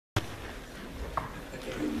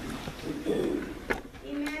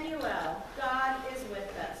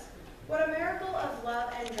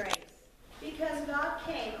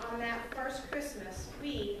first Christmas,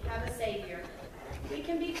 we have a Savior. We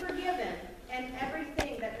can be forgiven, and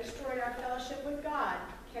everything that destroyed our fellowship with God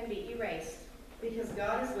can be erased. Because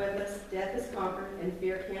God is with us, death is conquered, and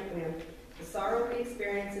fear can't win. The sorrow we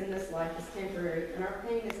experience in this life is temporary, and our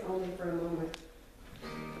pain is only for a moment.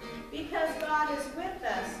 Because God is with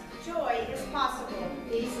us, joy is possible.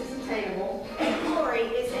 Peace is attainable, And glory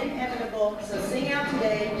is inevitable. so sing out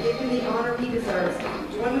today, give him the honor he deserves.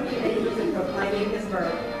 Join with the angels in proclaiming his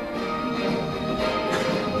birth.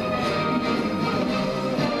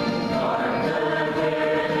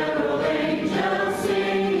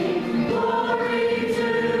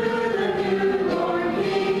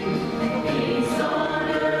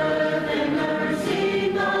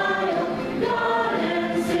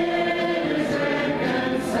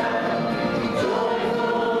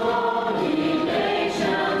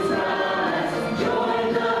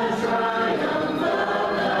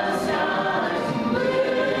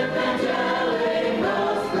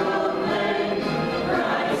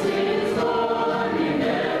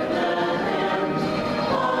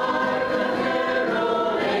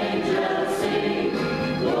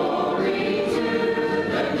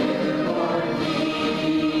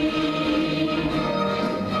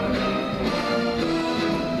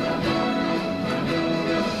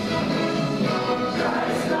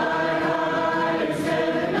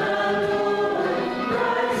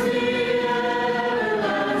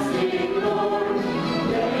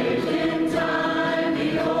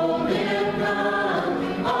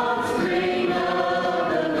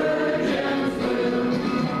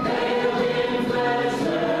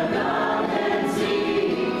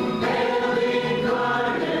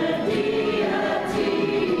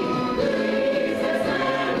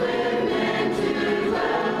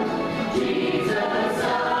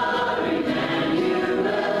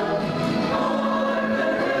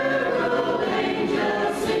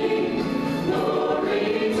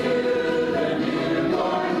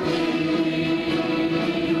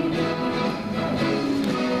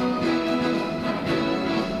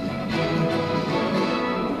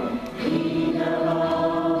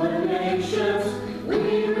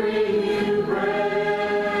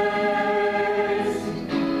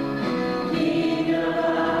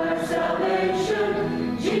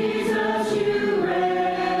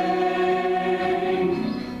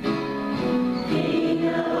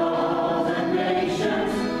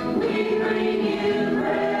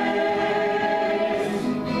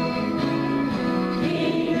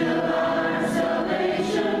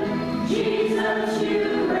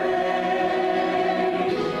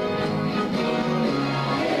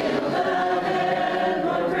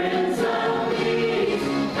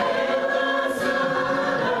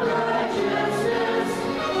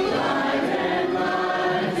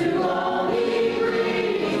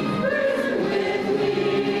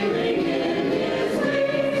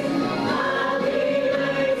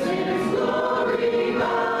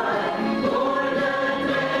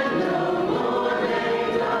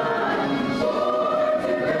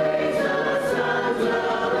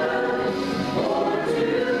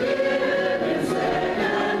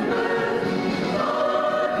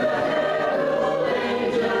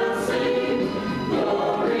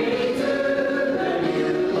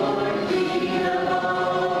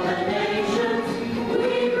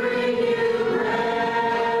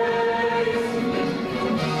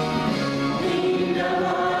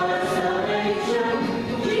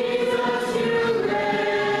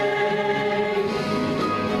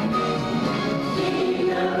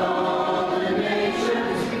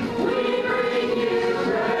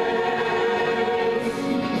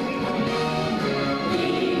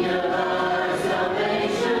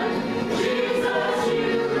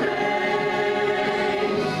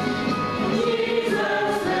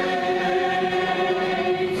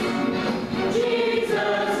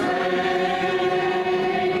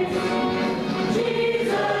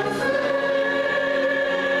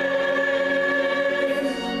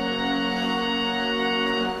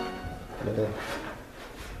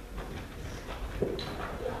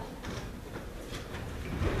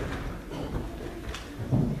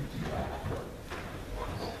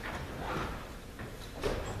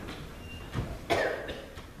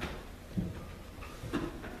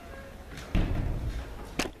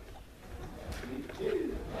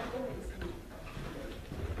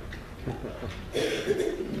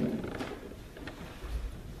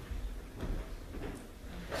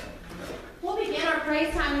 We'll begin our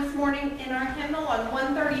praise time this morning in our hymnal on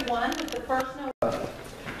 131 with the first note.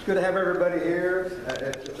 It's good to have everybody here.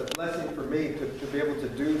 It's a blessing for me to be able to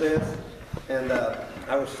do this. And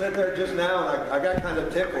I was sitting there just now, and I got kind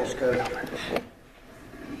of tickled because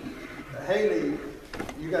Haley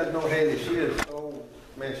you guys know Haley, she is so,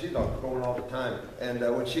 man, she's going all the time. And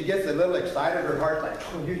when she gets a little excited, her heart's like,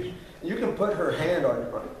 oh, you can put her hand on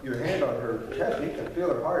your hand on her chest, and you can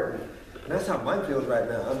feel her heart. And that's how mine feels right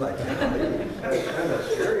now. I'm like, that's kind of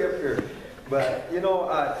scary up here. But, you know,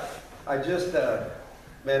 I just,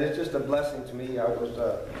 man, it's just a blessing to me. I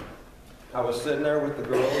was sitting there with the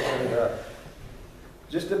girls, and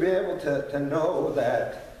just to be able to know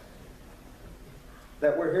that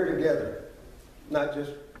we're here together. Not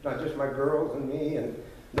just my girls and me and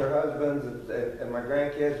their husbands and my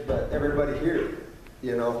grandkids, but everybody here.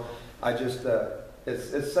 You know, I just,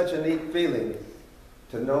 it's such a neat feeling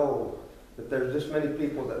to know that there's this many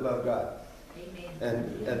people that love God.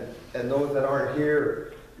 Amen. And those that aren't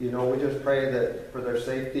here, you know, we just pray that for their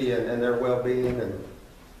safety and their well-being. And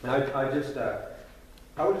I would just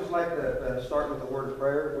like to start with a word of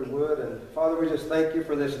prayer, if we would. And Father, we just thank you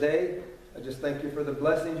for this day. I just thank you for the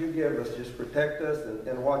blessings you give us. Just protect us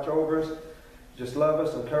and watch over us. Just love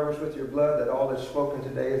us and cover us with your blood, that all that's spoken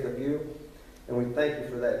today is of you. And we thank you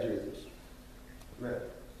for that, Jesus. Amen.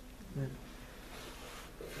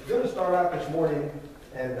 I'm going to start out this morning,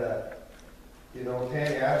 and, you know,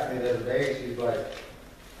 Tanya asked me the other day, she's like,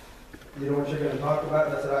 you know what you're going to talk about?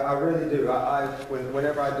 And I said, I really do.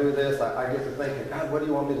 Whenever I do this, I get to thinking, God, what do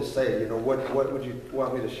you want me to say? You know, what would you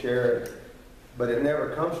want me to share? But it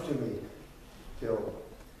never comes to me till,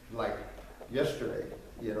 like, yesterday,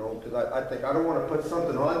 you know, because I think I don't want to put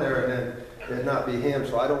something on there and then it not be him,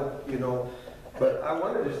 so I don't, you know. But I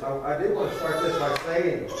did want to start this by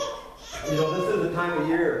saying, you know, this is a time of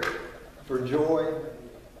year for joy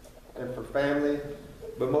and for family,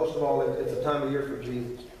 but most of all, it's a time of year for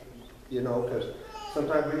Jesus, you know, because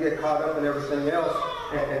sometimes we get caught up in everything else,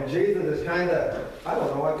 and Jesus is kind of, I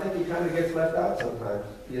don't know, I think he kind of gets left out sometimes,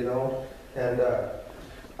 you know. And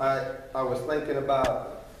I was thinking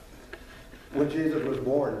about when Jesus was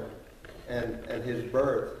born and his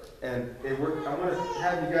birth. And I'm going to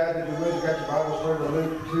have you guys, if you will, you got your Bibles turn to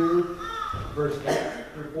Luke 2, verse 8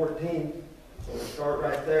 through 14. So we'll start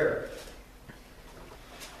right there.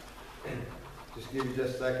 Just give you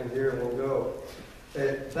just a second here and we'll go.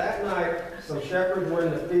 And that night, some shepherds were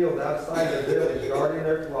in the field outside the village, guarding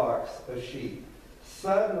their flocks of sheep.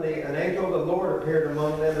 Suddenly, an angel of the Lord appeared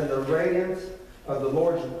among them, and the radiance of the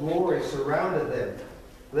Lord's glory surrounded them.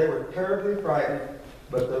 They were terribly frightened,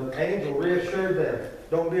 but the angel reassured them.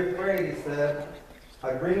 Don't be afraid, he said.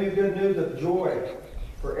 I bring you good news of joy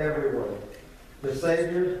for everyone. The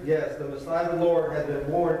Savior, yes, the Messiah of the Lord, had been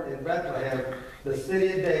born in Bethlehem, the city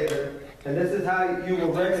of David, and this is how you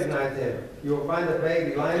will recognize him. You will find a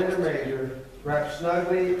baby lying in a manger, wrapped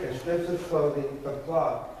snugly in strips of clothing of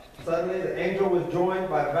cloth. Suddenly the angel was joined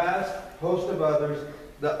by a vast host of others.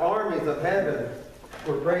 The armies of heaven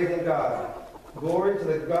were praising God. Glory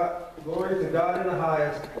to God in the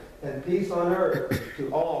highest, and peace on earth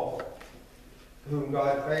to all whom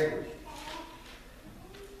God favors.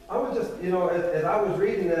 I was just, you know, as I was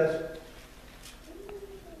reading this,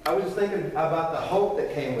 I was just thinking about the hope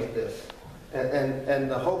that came with this,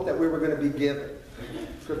 and the hope that we were going to be given.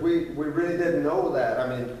 Because we really didn't know that.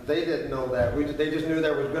 I mean, they didn't know that. They just knew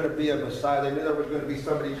there was going to be a Messiah. They knew there was going to be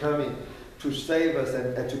somebody coming to save us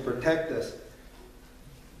and to protect us.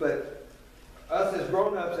 But us as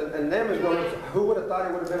grown-ups and them as grown-ups, who would have thought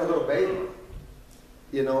it would have been a little baby?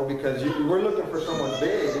 You know, because we're looking for someone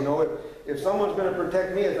big. You know, if someone's going to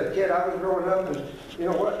protect me as a kid, I was growing up, and you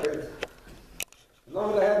know what? As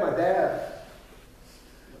long as I had my dad,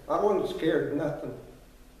 I wasn't scared of nothing.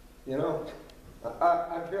 You know?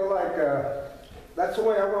 I feel like that's the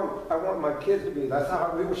way I want my kids to be. That's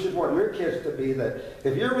how we should want your kids to be. That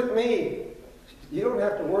if you're with me, you don't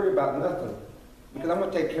have to worry about nothing, because I'm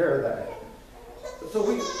going to take care of that. So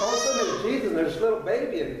all of a sudden there's Jesus and there's this little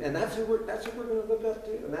baby, and that's who we're going to look up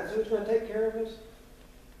to, and that's who's going to take care of us.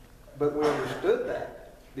 But we understood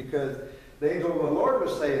that because the angel of the Lord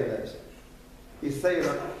was saying this. He's saying,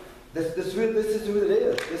 This is who it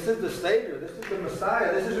is. This is the Savior. This is the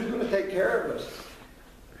Messiah. This is who's going to take care of us.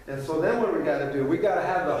 And so then what we got to do? We got to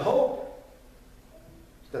have the hope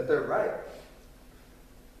that they're right.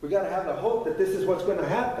 We got to have the hope that this is what's going to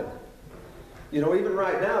happen. You know, even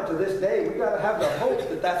right now, to this day, we got to have the hope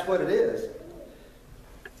that that's what it is.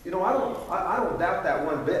 You know, I don't doubt that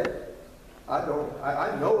one bit. I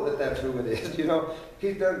know that that's who it is. You know,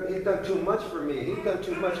 he's done too much for me. He's done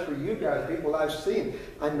too much for you guys, people I've seen.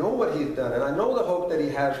 I know what he's done, and I know the hope that he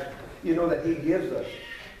has, you know, that he gives us,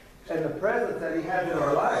 and the presence that he has in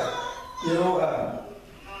our life. You know,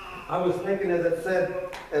 I was thinking, as it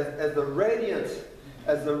said, as the radiance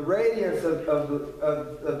of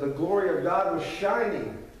the glory of God was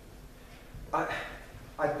shining,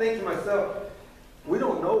 I think to myself, we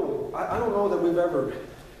don't know, I don't know that we've ever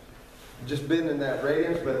just been in that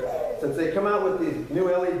radiance, but since they come out with these new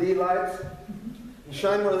LED lights, you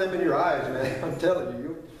shine one of them in your eyes, man, I'm telling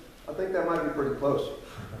you, I think that might be pretty close.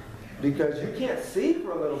 Because you can't see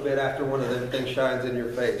for a little bit after one of them things shines in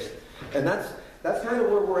your face. And that's kind of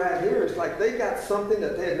where we're at here. It's like they got something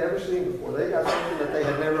that they had never seen before. They got something that they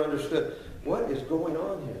had never understood. What is going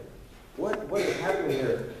on here? What is happening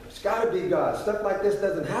here? It's got to be God. Stuff like this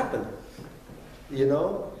doesn't happen. You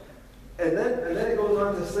know? And then it goes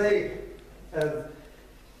on to say, as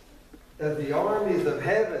the armies of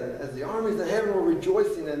heaven were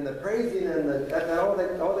rejoicing and the praising and all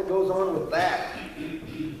that goes on with that.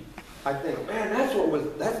 I think, man,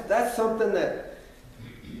 that's something that,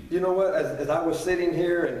 you know what, as I was sitting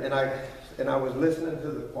here and I was listening to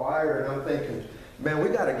the choir and I'm thinking, man, we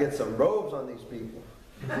got to get some robes on these people,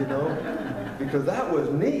 you know, because that was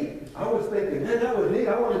neat. I was thinking, man, that was neat.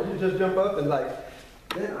 I wanted to just jump up and like,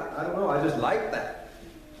 man, I don't know, I just like that,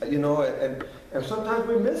 you know, and sometimes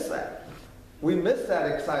we miss that. We miss that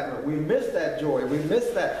excitement. We miss that joy. We miss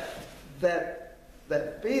that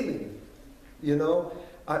feeling, you know.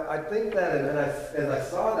 I think that, and as I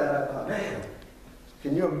saw that, I thought, man,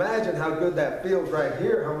 can you imagine how good that feels right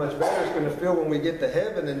here? How much better it's going to feel when we get to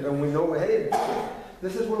heaven and we know, hey,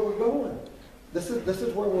 this is where we're going. This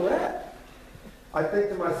is where we're at. I think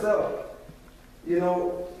to myself, you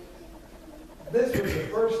know, this was the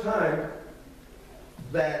first time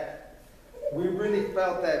that we really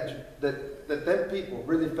felt that them people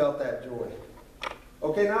really felt that joy.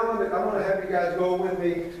 Okay, now I want to have you guys go with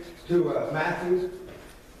me to Matthew.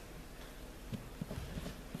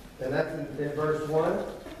 And that's in verse 1.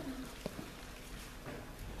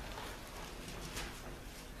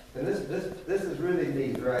 And this is really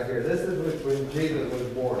neat right here. This is when Jesus was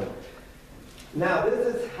born. Now,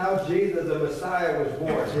 this is how Jesus, the Messiah, was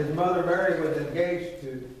born. His mother Mary was engaged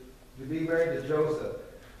to be married to Joseph.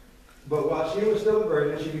 But while she was still a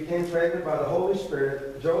virgin, she became pregnant by the Holy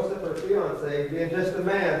Spirit. Joseph, her fiancé, being just a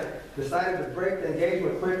man, decided to break the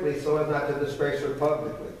engagement quickly so as not to disgrace her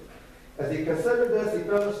publicly. As he considered this, he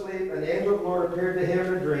fell asleep, and the angel of the Lord appeared to him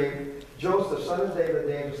in a dream. Joseph, son of David,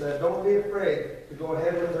 the angel said, don't be afraid to go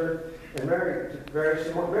ahead with her and marry she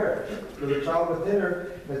won't marry. For the child within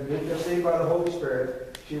her has been conceived by the Holy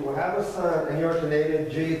Spirit. She will have a son, and you are to name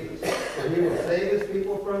him Jesus. And he will save his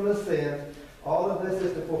people from the sins. All of this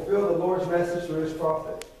is to fulfill the Lord's message through his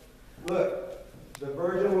prophet. Look, the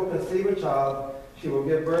virgin will conceive a child. She will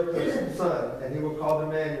give birth to a son, and he will call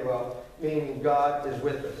him Emmanuel, meaning God is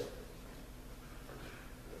with us.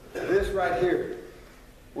 This right here,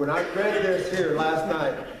 when I read this here last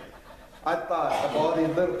night, I thought of all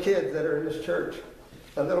these little kids that are in this church.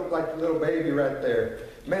 Like a little baby right there.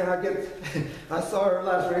 Man, I saw her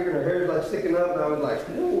last week and her hair was like sticking up and I was like,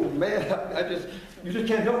 ooh, man, you just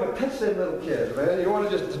can't help but touch them little kids, man. You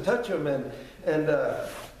want to just touch them and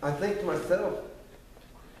I think to myself,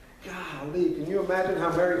 golly, can you imagine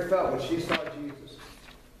how Mary felt when she saw Jesus?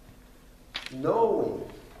 Knowing.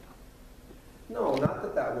 No,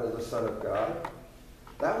 not that was the Son of God.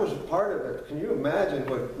 That was a part of it. Can you imagine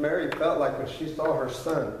what Mary felt like when she saw her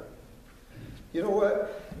son? You know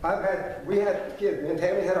what? We had kids. Me and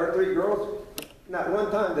Tammy had our 3 girls. Not one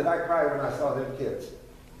time did I cry when I saw them kids.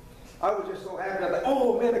 I was just so happy. I was like,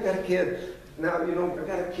 oh man, I got a kid. Now, you know, I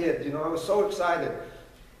got a kid. You know, I was so excited.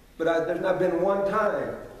 But there's not been one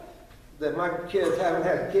time that my kids haven't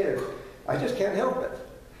had kids. I just can't help it.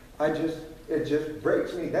 It just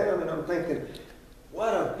breaks me down, and I'm thinking,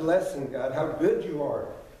 what a blessing, God, how good you are,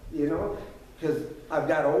 you know, because I've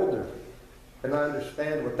got older, and I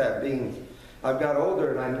understand what that means. I've got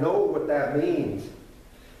older, and I know what that means.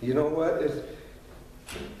 You know what?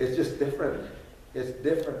 It's just different. It's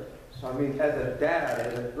different. So, I mean, as a dad,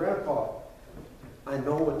 as a grandpa, I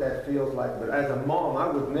know what that feels like, but as a mom,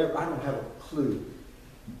 I don't have a clue.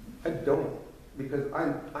 I don't, because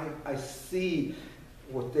I see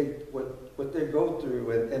what they go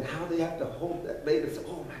through and how they have to hold that baby and say,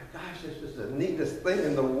 oh my gosh, it's just the neatest thing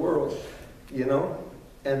in the world, you know?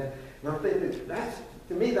 And I'm thinking,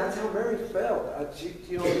 to me, that's how Mary felt.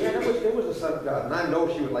 It was the Son of God. And I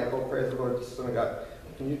know she would like, oh, praise the Lord, it's the Son of God.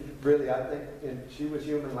 Can you really, I think, and she was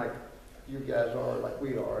human like you guys are, like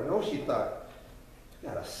we are. I know she thought, I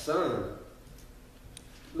got a son.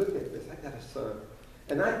 Look at this, I got a son.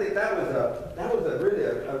 And I think that was a really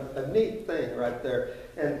a neat thing right there.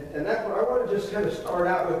 And that's what I want to just kind of start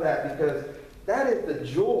out with that, because that is the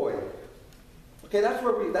joy. Okay, that's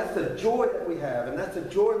the joy that we have, and that's the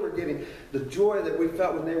joy we're getting, the joy that we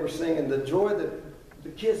felt when they were singing, the joy that the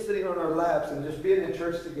kids sitting on our laps and just being in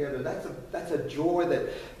church together. That's a joy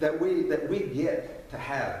that we get to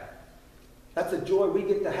have. That's a joy we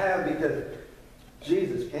get to have because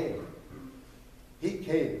Jesus came. He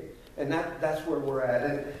came. And that's where we're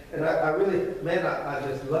at. And I really, man, I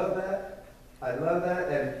just love that. I love that.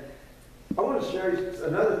 And I want to share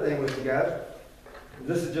another thing with you guys.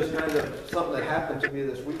 This is just kind of something that happened to me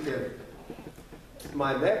this weekend.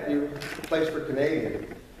 My nephew plays for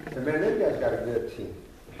Canadian. And man, them guys got a good team.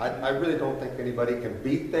 I really don't think anybody can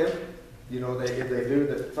beat them. You know, if they do,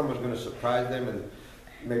 that someone's going to surprise them and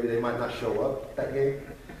maybe they might not show up that game.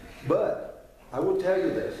 But I will tell you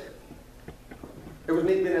this. It was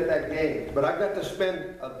neat being at that game. But I got to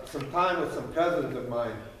spend some time with some cousins of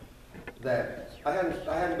mine that I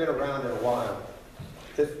hadn't been around in a while.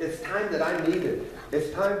 It's time that I needed.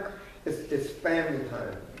 It's time, it's family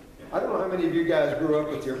time. I don't know how many of you guys grew up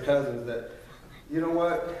with your cousins that, you know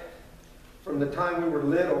what, from the time we were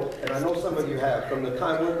little, and I know some of you have, from the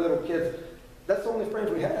time we were little kids, that's the only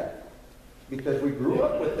friends we had. Because we grew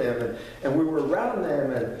up with them, and we were around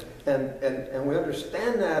them, and we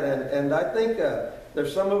understand that, and I think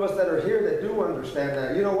there's some of us that are here that do understand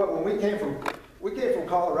that. You know what, when we came from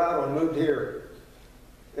Colorado and moved here,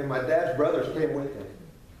 and my dad's brothers came with him.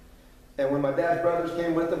 And when my dad's brothers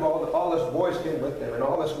came with them, all us boys came with them, and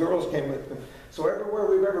all us girls came with them. So everywhere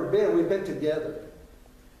we've ever been, we've been together.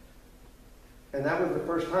 And that was the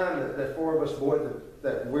first time that four of us boys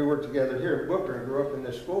that we were together here in Booker and grew up in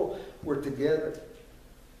this school were together.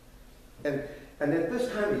 And at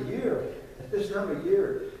this time of year,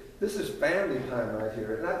 this is family time right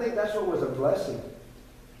here. And I think that's what was a blessing.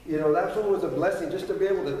 You know, that's what was a blessing, just to be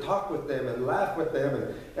able to talk with them and laugh with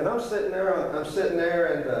them. And I'm sitting there,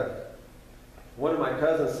 and one of my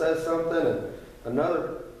cousins says something, and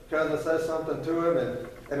another cousin says something to him,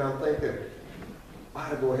 and I'm thinking, I ought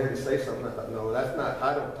to go ahead and say something. I thought, no, that's not,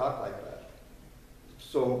 I don't talk like that.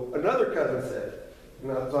 So another cousin said,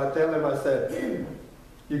 so I tell him, I said,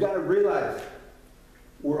 you got to realize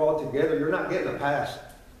we're all together. You're not getting a pass.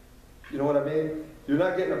 You know what I mean? You're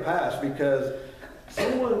not getting a pass because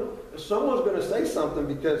someone's going to say something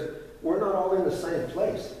because we're not all in the same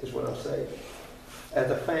place, is what I'm saying. As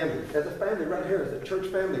a family right here, as a church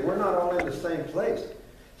family, we're not all in the same place.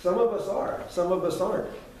 Some of us are, some of us aren't.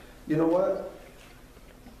 You know what?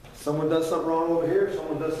 Someone does something wrong over here,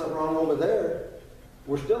 someone does something wrong over there.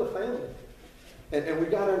 We're still a family. And we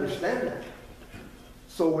got to understand that.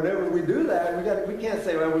 So whenever we do that, we can't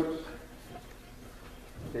say, well,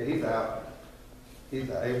 okay, he's out. He's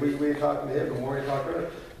out. Hey, we ain't talking to him no more, ain't talking to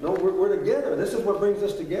him. No, we're together. This is what brings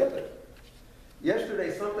us together.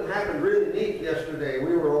 Yesterday, something happened really neat yesterday.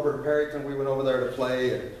 We were over in Perryton. We went over there to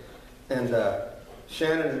play, and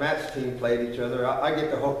Shannon and Matt's team played each other. I get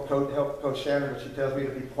to help Coach Shannon, but she tells me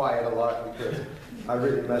to be quiet a lot because I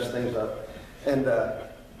really mess things up.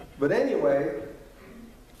 But anyway,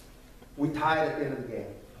 we tied at the end of the game.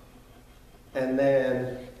 And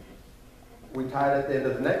then we tied at the end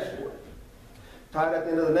of the next quarter. Tied at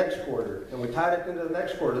the end of the next quarter. And we tied at the end of the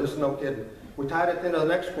next quarter. This is no kidding. We tied at the end of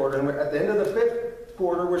the next quarter. And at the end of the fifth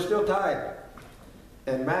quarter, we're still tied.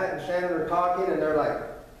 And Matt and Shannon are talking, and they're like,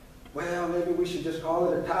 well, maybe we should just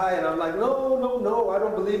call it a tie. And I'm like, no, I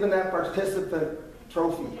don't believe in that participant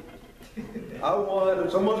trophy.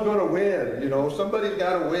 Someone's going to win, you know, somebody's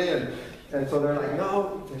got to win. And so they're like,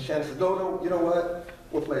 no. And Shannon says, no, you know what?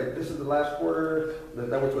 We'll play. This is the last quarter,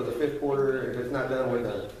 which was the fifth quarter. If it's not done, we're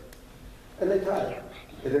done. And they tied.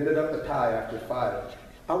 It ended up a tie after 5.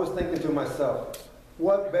 I was thinking to myself,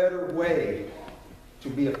 what better way to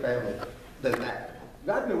be a family than that?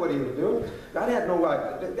 God knew what he was doing. God had no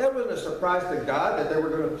idea. That wasn't a surprise to God that they were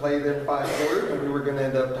going to play them 5 quarters and we were going to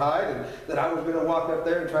end up tied, and that I was going to walk up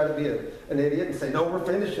there and try to be an idiot and say, no, we're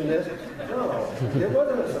finishing this. No, it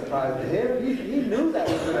wasn't a surprise to him. He knew that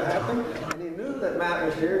was going to happen, and he knew that Matt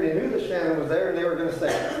was here, and he knew that Shannon was there, and they were going to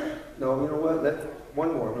say, no, you know what,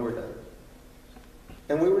 one more, and we were done.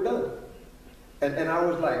 And we were done. And I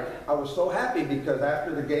was so happy because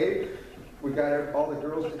after the game, we got all the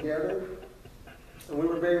girls together.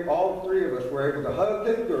 And all 3 of us were able to hug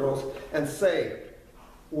the girls and say,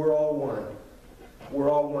 we're all one. We're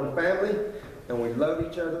all one family, and we love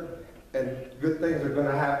each other, and good things are going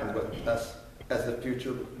to happen with us as the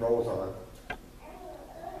future rolls on.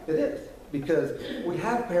 It is, because we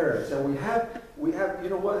have parents, and we have, you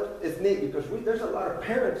know what, it's neat, because there's a lot of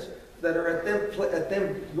parents that are at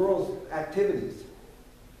them girls' activities,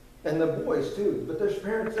 and the boys too, but there's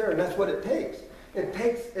parents there, and that's what it takes. It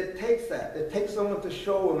takes that. It takes someone to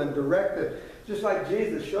show them and direct it, just like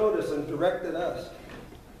Jesus showed us and directed us.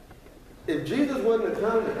 If Jesus wouldn't have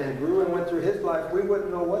come and grew and went through his life, we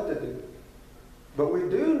wouldn't know what to do. But we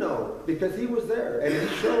do know because he was there and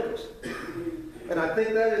he showed us. And I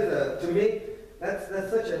think that is, to me, That's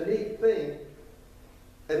such a neat thing.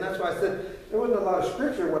 And that's why I said, there wasn't a lot of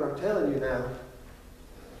scripture in what I'm telling you now.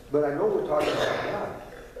 But I know we're talking about God.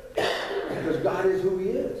 Because God is who he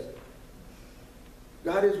is.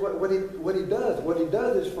 God is what he does. What he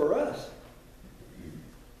does is for us.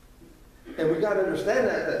 And we got to understand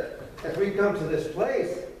that as we come to this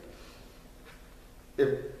place,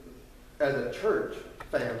 if as a church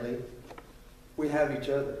family, we have each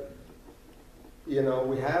other. You know,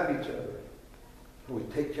 we have each other. We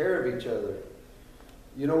take care of each other.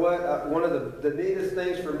 You know what? One of the neatest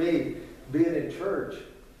things for me being in church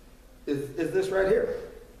is this right here.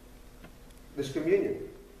 This communion.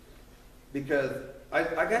 Because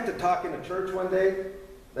I got to talk in a church one day.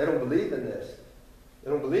 They don't believe in this. They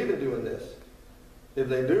don't believe in doing this. If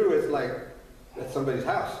they do, it's like at somebody's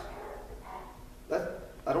house.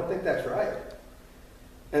 I don't think that's right.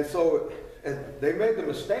 And so they made the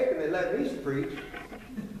mistake and they let me preach.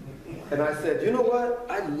 And I said, you know what?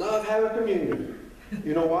 I love having communion.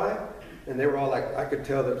 You know why? And they were all like, I could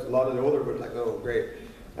tell that a lot of the older were like, oh, great.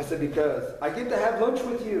 I said, because I get to have lunch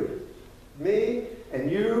with you. Me and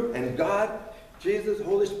you and God, Jesus,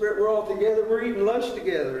 Holy Spirit, we're all together. We're eating lunch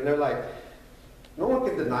together. And they're like, no one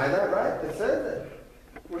can deny that, right? It says that.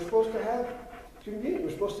 We're supposed to have communion.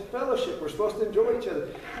 We're supposed to fellowship. We're supposed to enjoy each other.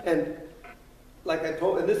 And like I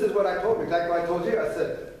told, and this is what I told them, exactly what I told you. I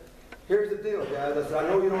said, here's the deal, guys. I said, I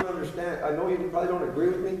know you don't understand. I know you probably don't agree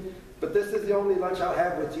with me, but this is the only lunch I'll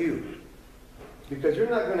have with you. Because you're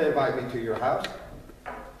not going to invite me to your house.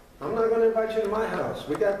 I'm not going to invite you to my house.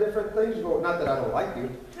 We got different things going. Not that I don't like you,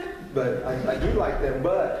 but I do like them.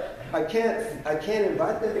 But I can't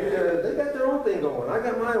invite them because they got their own thing going. I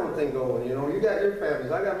got my own thing going. You know, you got your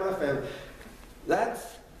families. I got my family.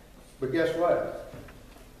 But guess what?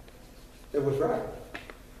 It was right.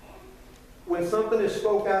 When something is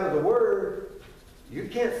spoke out of the Word, you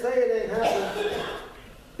can't say it ain't happened.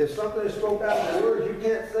 If something is spoke out of the Word, you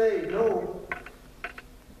can't say no.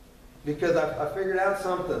 Because I figured out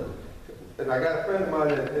something. And I got a friend of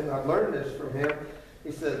mine, and I've learned this from him.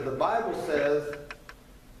 He said, the Bible says,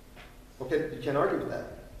 okay, you can't argue with that.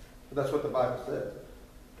 But that's what the Bible says.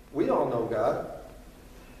 We all know God.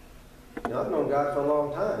 You know, I've known God for a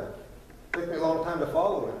long time. It took me a long time to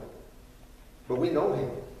follow him. But we know him.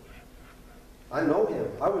 I know him.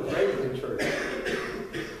 I was raised in church.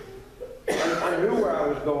 I knew where I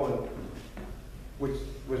was going, which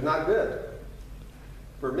was not good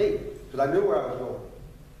for me, because I knew where I was going.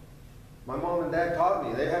 My mom and dad taught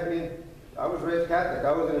me. They had me, I was raised Catholic.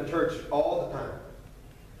 I was in a church all the time.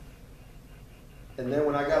 And then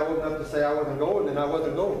when I got old enough to say I wasn't going, then I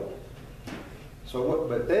wasn't going. So what,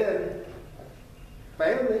 but then,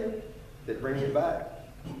 family did bring me back.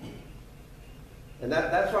 And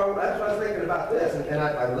that's why I was thinking about this, and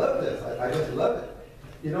I love this. I just love it.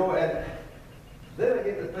 You know, and then I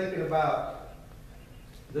get to thinking about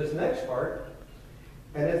this next part,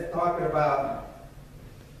 and it's talking about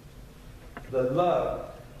the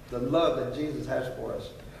love that Jesus has for us,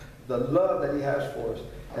 the love that he has for us,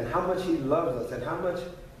 and how much he loves us, and how much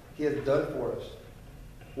he has done for us,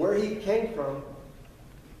 where he came from,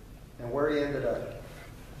 and where he ended up.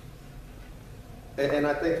 And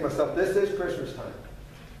I think to myself, this is Christmas time.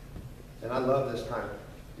 And I love this time.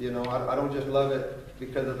 You know, I don't just love it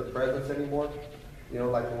because of the presents anymore, you know,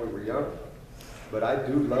 like when we were young. But I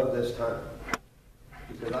do love this time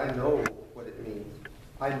because I know what it means.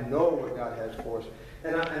 I know what God has for us.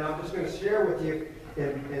 And I'm just going to share with you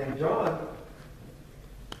in John,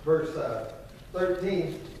 verse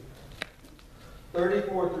 13,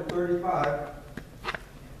 34 through 35.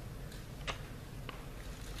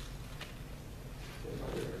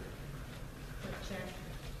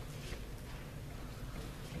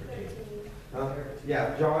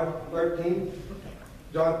 Yeah, John 13.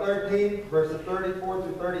 John 13, verses 34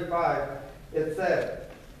 through 35. It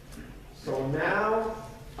said, so now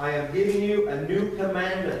I am giving you a new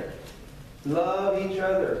commandment. Love each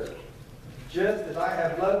other. Just as I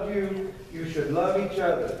have loved you, you should love each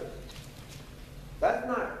other.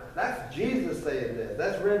 That's Jesus saying this.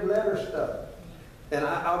 That's red letter stuff. And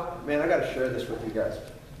I got to share this with you guys.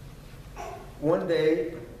 One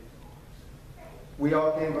day, we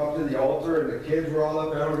all came up to the altar, and the kids were all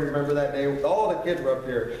up there. I don't remember that day. All the kids were up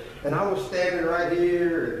here. And I was standing right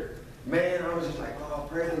here, and man, I was just like, oh,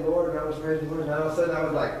 praise the Lord. And I was praising the Lord. And all of a sudden, I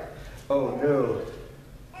was like, oh, no,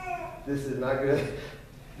 this is not good.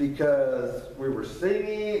 Because we were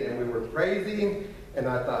singing, and we were praising, and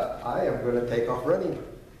I thought, I am going to take off running.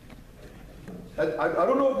 I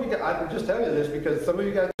don't know if you guys, I'm just telling you this because some of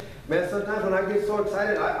you guys, man, sometimes when I get so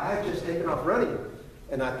excited, I've just taken off running.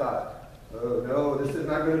 And I thought, oh no, this is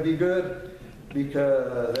not going to be good.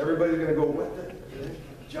 because everybody's going to go, what the?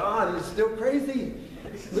 John, he's still crazy.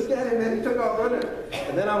 Look at him, man. He took off running.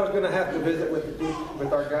 And then I was going to have to visit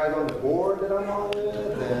with our guys on the board that I'm on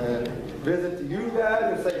with, and visit to you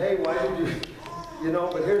guys and say, hey, why did you, you know,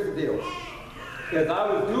 but here's the deal. Because I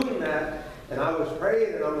was doing that, and I was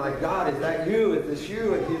praying, and I'm like, God, is that you? Is this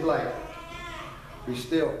you? And he's like, be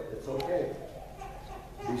still. It's okay.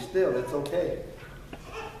 Be still. It's okay.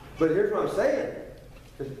 But here's what I'm saying.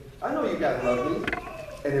 I know you guys love me.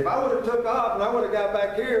 And if I would have took off and I would have got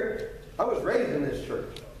back here, I was raised in this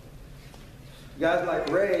church. Guys like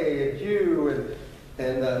Ray and Hugh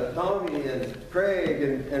and Tommy and Craig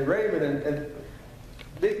and Raymond and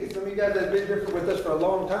Vicky, some of you guys that have been here with us for a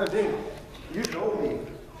long time, dude, you know me.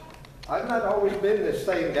 I've not always been this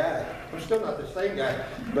same guy. I'm still not the same guy,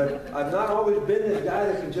 but I've not always been this guy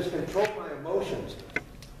that can just control my emotions.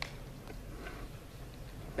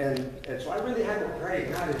 And so I really had to pray,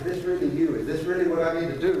 God, is this really you? Is this really what I need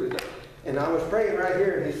to do? And I was praying right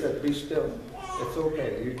here, and he said, be still. It's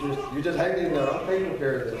okay. You just hang in there. I'm taking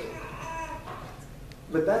care of this.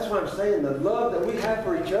 But that's what I'm saying. The love that we have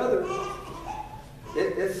for each other,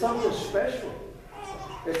 it's something special.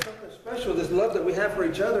 It's something special, this love that we have for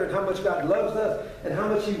each other and how much God loves us and how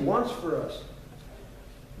much he wants for us.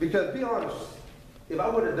 Because be honest, if I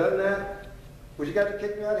would have done that, would you guys have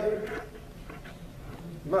kicked me out of here?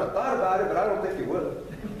 You might have thought about it, but I don't think you would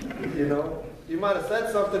have. You know? You might have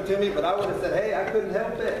said something to me, but I would have said, hey, I couldn't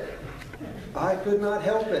help it. I could not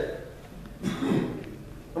help it. I'm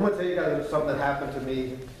going to tell you guys something that happened to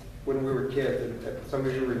me when we were kids, and some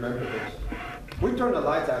of you remember this. We turned the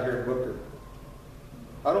lights out here in Booker.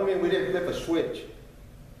 I don't mean we didn't flip a switch.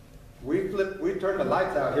 We turned the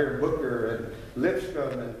lights out here in Booker and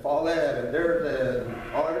Lipscomb and Follett and Derrick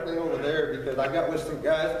and all everything over there because I got with some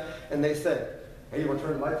guys and they said, hey, you want to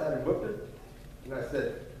turn the lights out in Booker? And I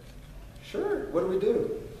said, sure, what do we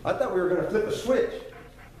do? I thought we were going to flip a switch.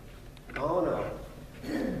 Oh, no.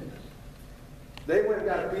 They went and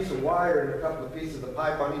got a piece of wire and a couple of pieces of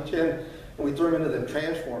pipe on each end, and we threw them into the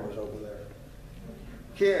transformers over there.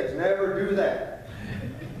 Kids, never do that.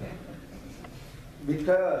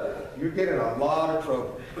 Because you're getting a lot of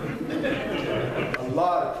trouble. A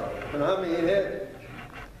lot of trouble. And I mean it.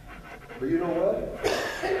 But you know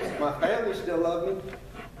what? My family still loved me.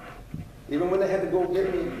 Even when they had to go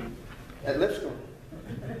get me at Lipscomb.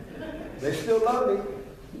 They still love me.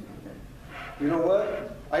 You know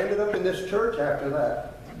what? I ended up in this church after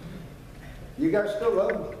that. You guys still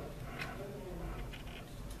love me.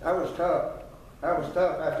 I was tough. I was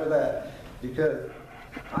tough after that because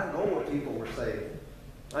I know what people were saying.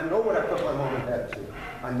 I know what I put my mom and dad through.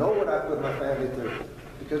 I know what I put my family through.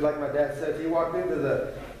 Because like my dad said, he walked into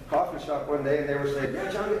the coffee shop one day and they were saying,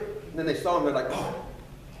 yeah, Johnny. And then they saw him, they're like, oh,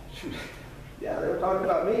 shoot. Yeah, they were talking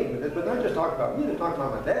about me. But not just talking about me, they're talking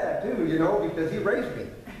about my dad too, you know, because he raised me.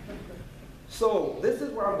 So this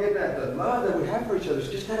is where I'm getting at. The love that we have for each other,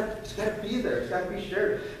 it's got to be there. It's got to be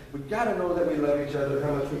shared. We've got to know that we love each other,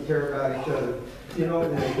 how much we care about each other. You know,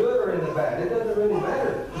 in the good or in the bad. It doesn't really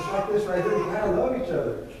matter. Just like this right here, we got to love each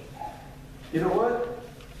other. You know what?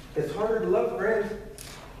 It's harder to love friends.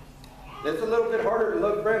 It's a little bit harder to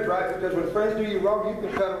love friends, right? Because when friends do you wrong, you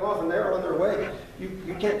can cut them off and they're on their way.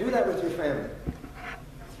 You can't do that with your family.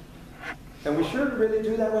 And we should really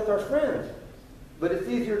do that with our friends. But it's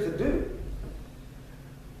easier to do.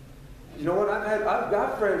 You know what? I've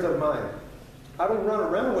got friends of mine. I don't run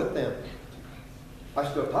around with them. I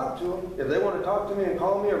still talk to them. If they want to talk to me and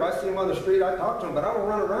call me, or if I see them on the street, I talk to them. But I don't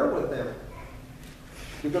run around with them.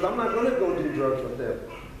 Because I'm not going to go do drugs with them.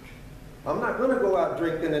 I'm not going to go out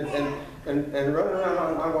drinking and run around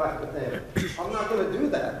on my wife with them. I'm not going to do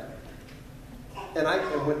that.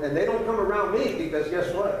 And they don't come around me because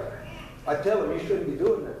guess what? I tell them you shouldn't be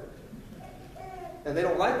doing that. And they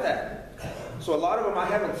don't like that. So a lot of them I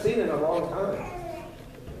haven't seen in a long time.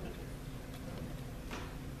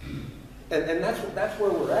 And that's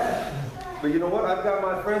where we're at. But you know what? I've got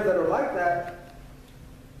my friends that are like that.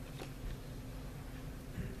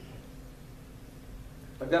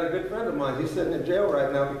 I've got a good friend of mine. He's sitting in jail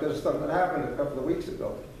right now because of something that happened a couple of weeks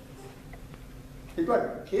ago. He's like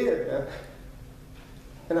a kid, man.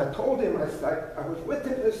 And I told him, I was with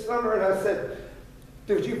him this summer, and I said,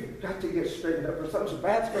 dude, you've got to get straightened up or something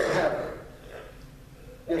bad's going to happen.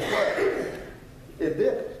 Guess what? It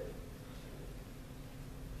did.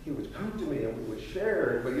 He would come to me and we would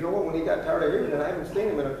share. But you know what? When he got tired of hearing it, I haven't seen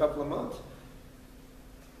him in a couple of months.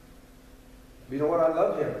 But you know what? I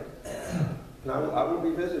love him. And I will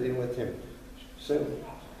be visiting with him soon.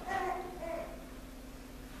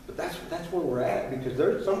 But that's where we're at, because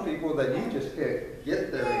there's some people that you just can't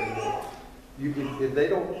get there anymore. If they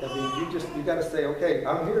don't, I mean, you got to say, okay,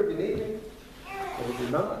 I'm here if you need me, but if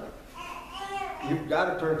you're not, you've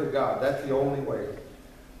got to turn to God. That's the only way.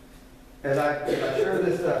 And I share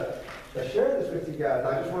this with you guys.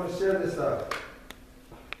 I just want to share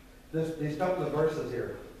these couple of verses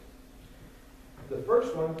here. The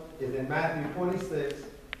first one is in Matthew 26,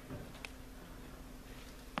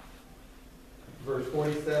 verse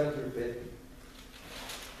 47 through 50.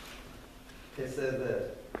 It says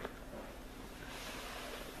this.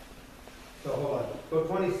 So hold on. Go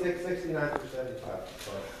 26, 69 through 75.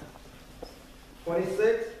 Sorry.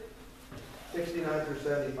 26, 69 through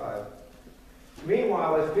 75.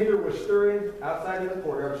 Meanwhile, as Peter was stirring outside in the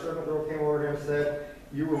courtyard, a servant girl came over to him and said,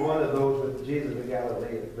 "You were one of those with Jesus of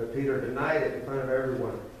Galilee." But Peter denied it in front of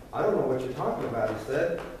everyone. "I don't know what you're talking about," he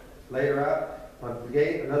said. Later out on the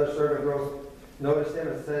gate, another servant girl noticed him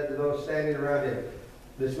and said to those standing around him,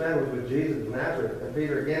 "This man was with Jesus of Nazareth." And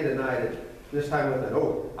Peter again denied it, this time with an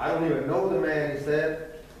oath. "I don't even know the man," he said.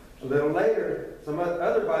 A little later, some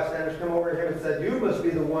other bystanders come over to him and said, "You must be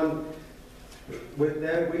the one with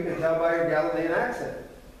them. We can tell by your Galilean accent."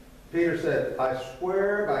 Peter said, "I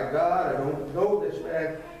swear by God, I don't know this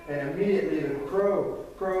man." And immediately the crow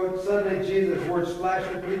crowed. Suddenly Jesus' words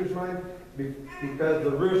flashed in Peter's mind. Because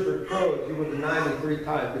the rooster crowed, he would deny me 3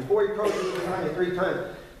 times. Before he crowed, he would deny me 3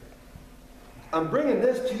 times. I'm bringing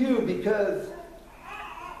this to you because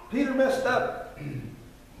Peter messed up.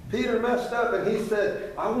 Peter messed up and he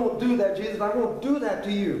said, "I won't do that, Jesus. I won't do that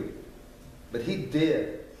to you." But he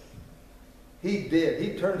did. He did.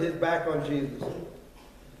 He turned his back on Jesus.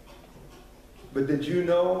 But did you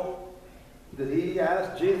know that he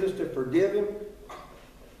asked Jesus to forgive him?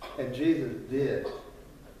 And Jesus did.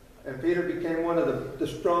 And Peter became one of the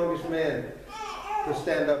strongest men to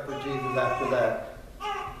stand up for Jesus after that.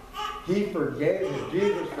 He forgave him.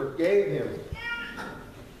 Jesus forgave him.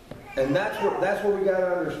 And that's what we got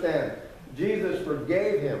to understand. Jesus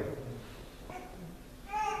forgave him.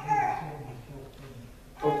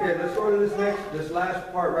 Okay, let's go to this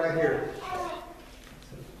last part right here.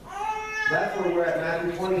 That's where we're at,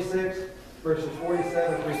 Matthew 26, verses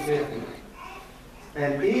 47 through 50.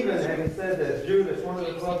 And even, and he said this, Judas, one of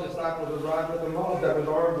the 12 disciples, arrived with a mob that was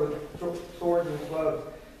armed with swords and clubs.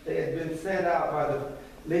 They had been sent out by the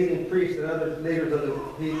leading priests and other leaders of the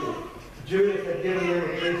people. Judas had given them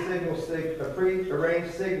a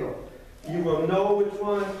pre-arranged signal. "You will know which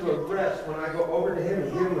one to arrest when I go over to him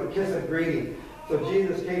and give him a kiss of greeting." So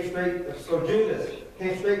Judas came straight to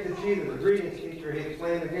Jesus, a greeting teacher. He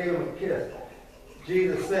explained and gave him a kiss.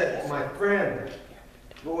 Jesus said, "My friend,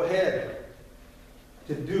 go ahead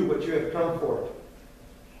to do what you have come for."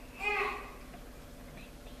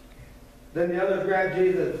 Then the others grabbed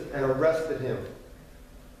Jesus and arrested him.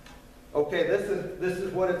 Okay, this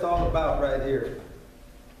is what it's all about right here.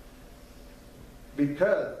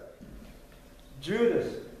 Because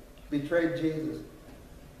Judas betrayed Jesus.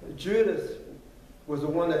 Judas was the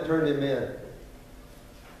one that turned him in. I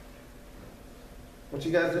want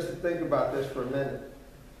you guys just to think about this for a minute.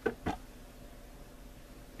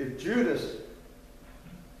 If Judas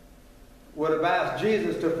would have asked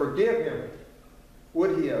Jesus to forgive him,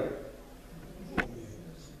 would he have?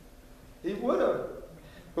 He would have.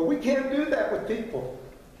 But we can't do that with people.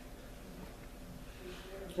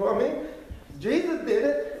 Well, I mean, Jesus did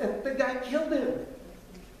it, and the guy killed him.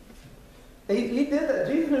 He did that.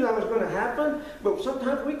 Jesus knew that was going to happen, but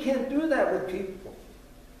sometimes we can't do that with people.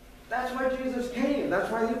 That's why Jesus came. That's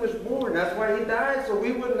why he was born. That's why he died, so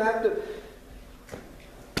we wouldn't have to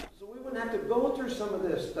go through some of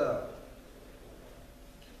this stuff.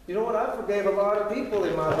 You know what? I forgave a lot of people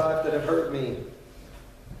in my life that have hurt me.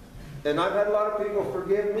 And I've had a lot of people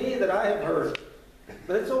forgive me that I have hurt.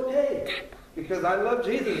 But it's okay, because I love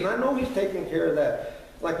Jesus, and I know he's taking care of that.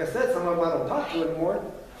 Like I said, some of them I don't talk to anymore.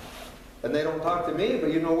 And they don't talk to me,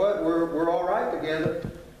 but you know what? We're all right together.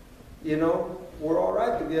 You know, we're all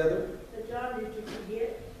right together. So John, did you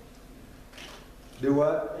forget? Do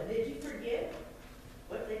what? Did you forget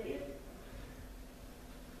what they did?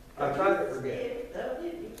 I tried to forget. Oh,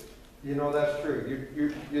 did you? You know, that's true.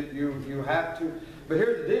 You have to. But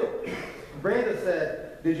here's the deal. Brandon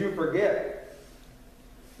said, "Did you forget?"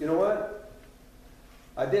 You know what?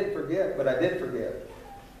 I didn't forget, but I did forget.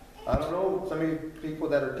 I don't know, some of you people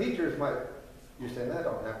that are teachers might, you're saying that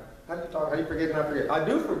don't happen. How do you talk? How do you forget and not forget? I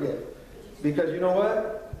do forget. Because you know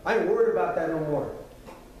what? I ain't worried about that no more.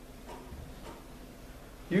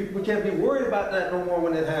 We can't be worried about that no more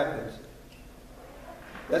when it happens.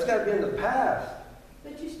 That's got to be in the past.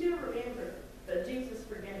 But you still remember that Jesus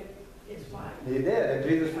forgave his wife. He did, and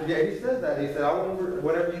Jesus forgave. He said that. He said, "I won't.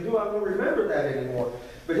 Whatever you do, I won't remember that anymore."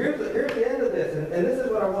 But here's the end of this, and this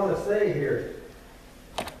is what I want want to say here.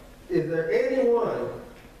 Is there anyone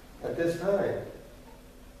at this time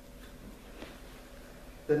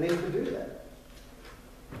that needs to do that?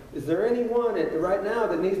 Is there anyone right now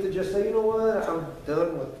that needs to just say, you know what, I'm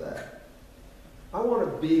done with that. I want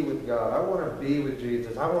to be with God. I want to be with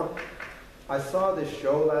Jesus. I saw this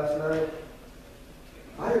show last night.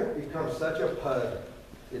 I have become such a pud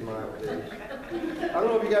in my old age. I don't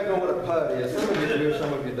know if you guys know what a pud is. Some of you do,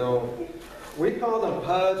 some of you don't. We called them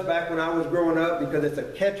puds back when I was growing up because it's a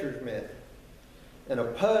catcher's mitt. And a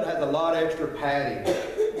pud has a lot of extra padding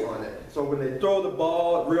on it. So when they throw the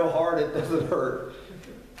ball real hard, it doesn't hurt.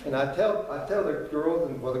 And I tell the girls,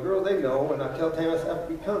 and well, the girls, they know, and I tell Tammy, I've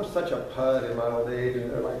become such a pud in my old age, and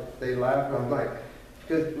they're like, they laugh, and I'm like,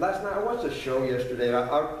 because last night I watched a show yesterday.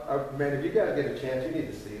 Man, if you guys get a chance, you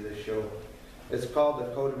need to see this show. It's called The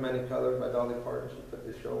Coat of Many Colors by Dolly Parton. She put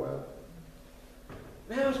this show out.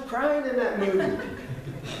 Man, I was crying in that movie.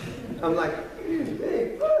 I'm like,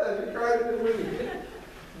 hey, bud, you're crying in this movie.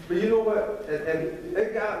 But you know what? And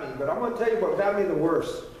it got me. But I'm going to tell you what got me the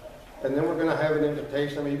worst. And then we're going to have an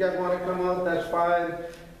invitation. I mean, you guys want to come up, that's fine.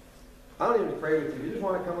 I don't even pray with you. You just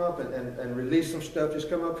want to come up and release some stuff. Just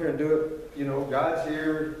come up here and do it. You know, God's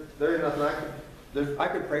here. There ain't nothing I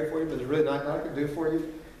could pray for you, but there's really nothing I could do for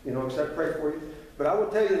you, you know, except pray for you. But I will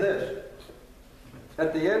tell you this.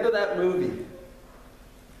 At the end of that movie,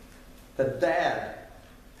 the dad,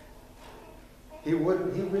 he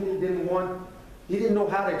really didn't know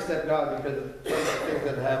how to accept God because of some of the things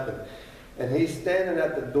that happened. And he's standing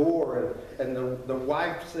at the door, and the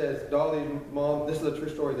wife says, Dolly, Mom, this is a true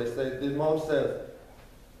story, they say, the mom says,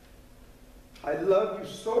 I love you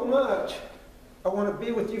so much. I want to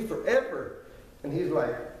be with you forever. And he's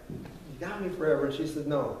like, you got me forever. And she said,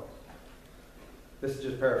 no. This is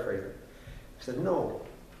just paraphrasing. He said, no,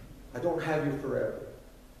 I don't have you forever.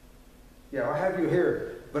 Yeah, I have you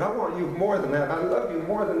here, but I want you more than that. I love you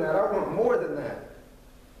more than that. I want more than that.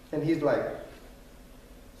 And he's like,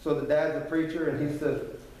 so the dad's a preacher, and he says,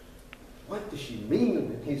 what does she mean?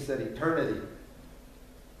 And he said, eternity.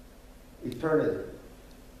 Eternity.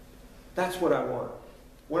 That's what I want.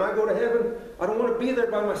 When I go to heaven, I don't want to be there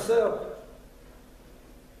by myself.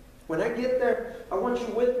 When I get there, I want you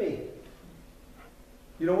with me.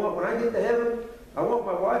 You know what? When I get to heaven, I want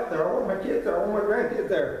my wife there. I want my kids there. I want my grandkids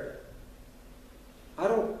there. I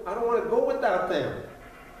don't want to go without them.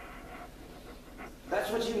 That's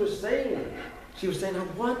what she was saying. She was saying, I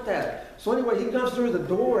want that. So anyway, he comes through the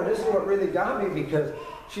door, and this is what really got me, because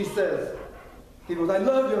she says, he goes, I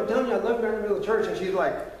love you. I'm telling you, I love you in the middle of the church. And she's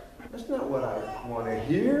like, that's not what I want to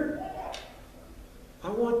hear. I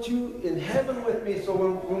want you in heaven with me, so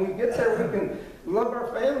when we get there, we can love our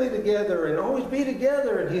family together and always be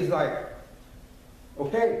together. And he's like,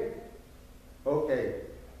 okay,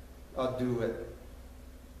 I'll do it.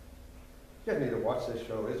 You guys need to watch this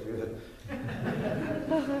show. It's good.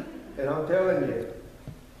 And I'm telling you,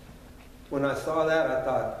 when I saw that, I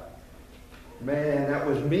thought, man, that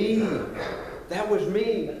was me. That was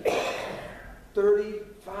me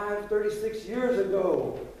 35, 36 years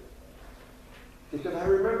ago. Because I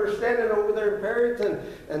remember standing over there in Perryton,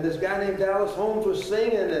 and this guy named Dallas Holmes was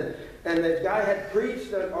singing, and this guy had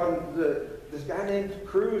preached on this guy named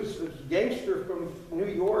Cruz, this gangster from New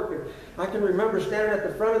York. And I can remember standing at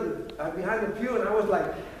the front of behind the pew, and I was like,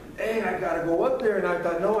 dang, I got to go up there. And I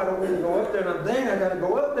thought, no, I don't want to go up there. And I'm, dang, I got to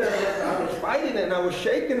go up there. And I was fighting it, and I was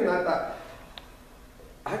shaking, and I thought,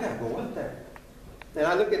 I got to go up there. And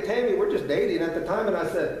I looked at Tammy, we're just dating at the time, and I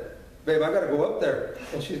said, babe, I got to go up there.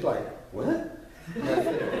 And she's like, what? And I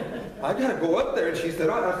said, I got to go up there. And she said,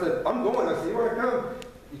 oh. I said, I'm going. I said, you want to come?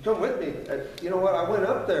 You come with me. And you know what? I went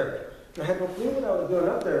up there. And I had no clue what I was doing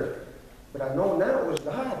up there. But I know now it was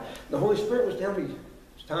God. The Holy Spirit was telling me,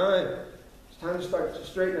 it's time. It's time to start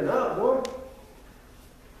straightening up, boy.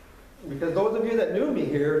 Because those of you that knew me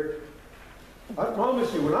here, I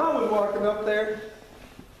promise you, when I was walking up there,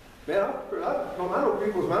 man, I know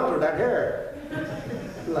people's mouths are that hair.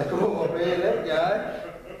 Like, oh man, that guy,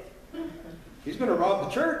 he's going to rob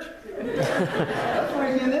the church. That's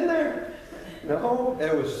why he's getting in there. No,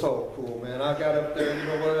 it was so cool, man. I got up there, you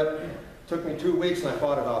know what? It took me 2 weeks and I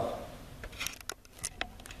fought it off.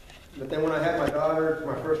 But then when I had my daughter,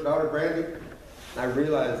 my first daughter, Brandy, I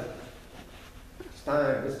realized it's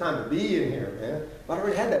time to be in here, man. But I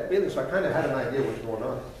already had that feeling, so I kind of had an idea what's going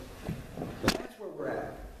on. But that's where we're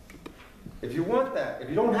at. If you want that, if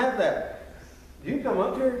you don't have that, you can come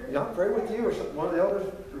up here, and I'll pray with you, or one of the elders,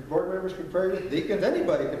 or board members can pray with you, deacons,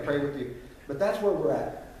 anybody can pray with you. But that's where we're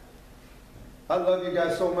at. I love you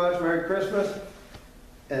guys so much. Merry Christmas.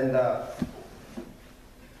 And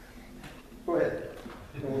go ahead.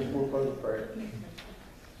 We'll close with prayer.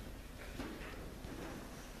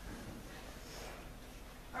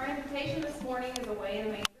 morning is Away in a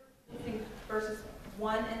Manger. Sing verses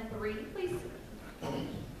 1 and 3, please.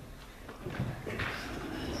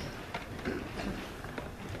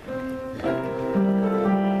 I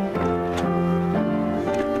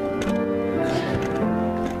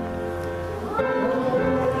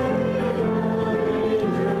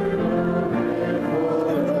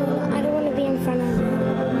don't want to be in front of you.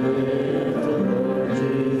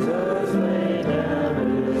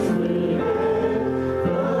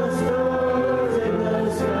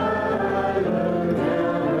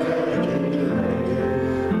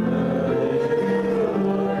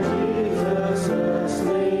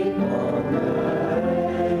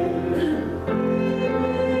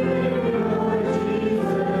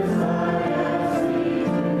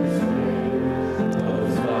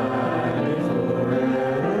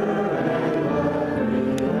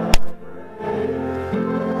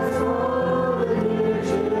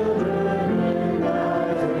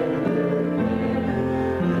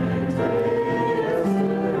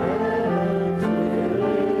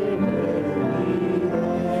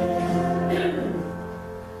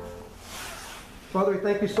 Father, we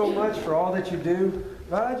thank you so much for all that you do.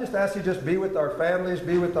 God, I just ask you just be with our families,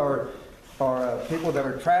 be with our people that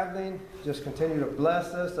are traveling. Just continue to bless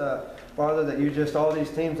us. Father, that you just, all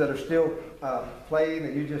these teams that are still playing,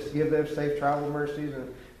 that you just give them safe travel mercies.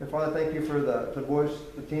 And Father, thank you for the boys,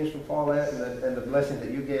 the teams from Follett and the blessing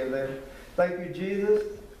that you gave them. Thank you, Jesus.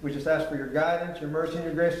 We just ask for your guidance, your mercy, and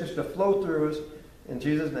your grace just to flow through us. In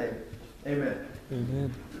Jesus' name, amen.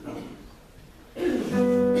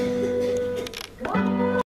 Amen.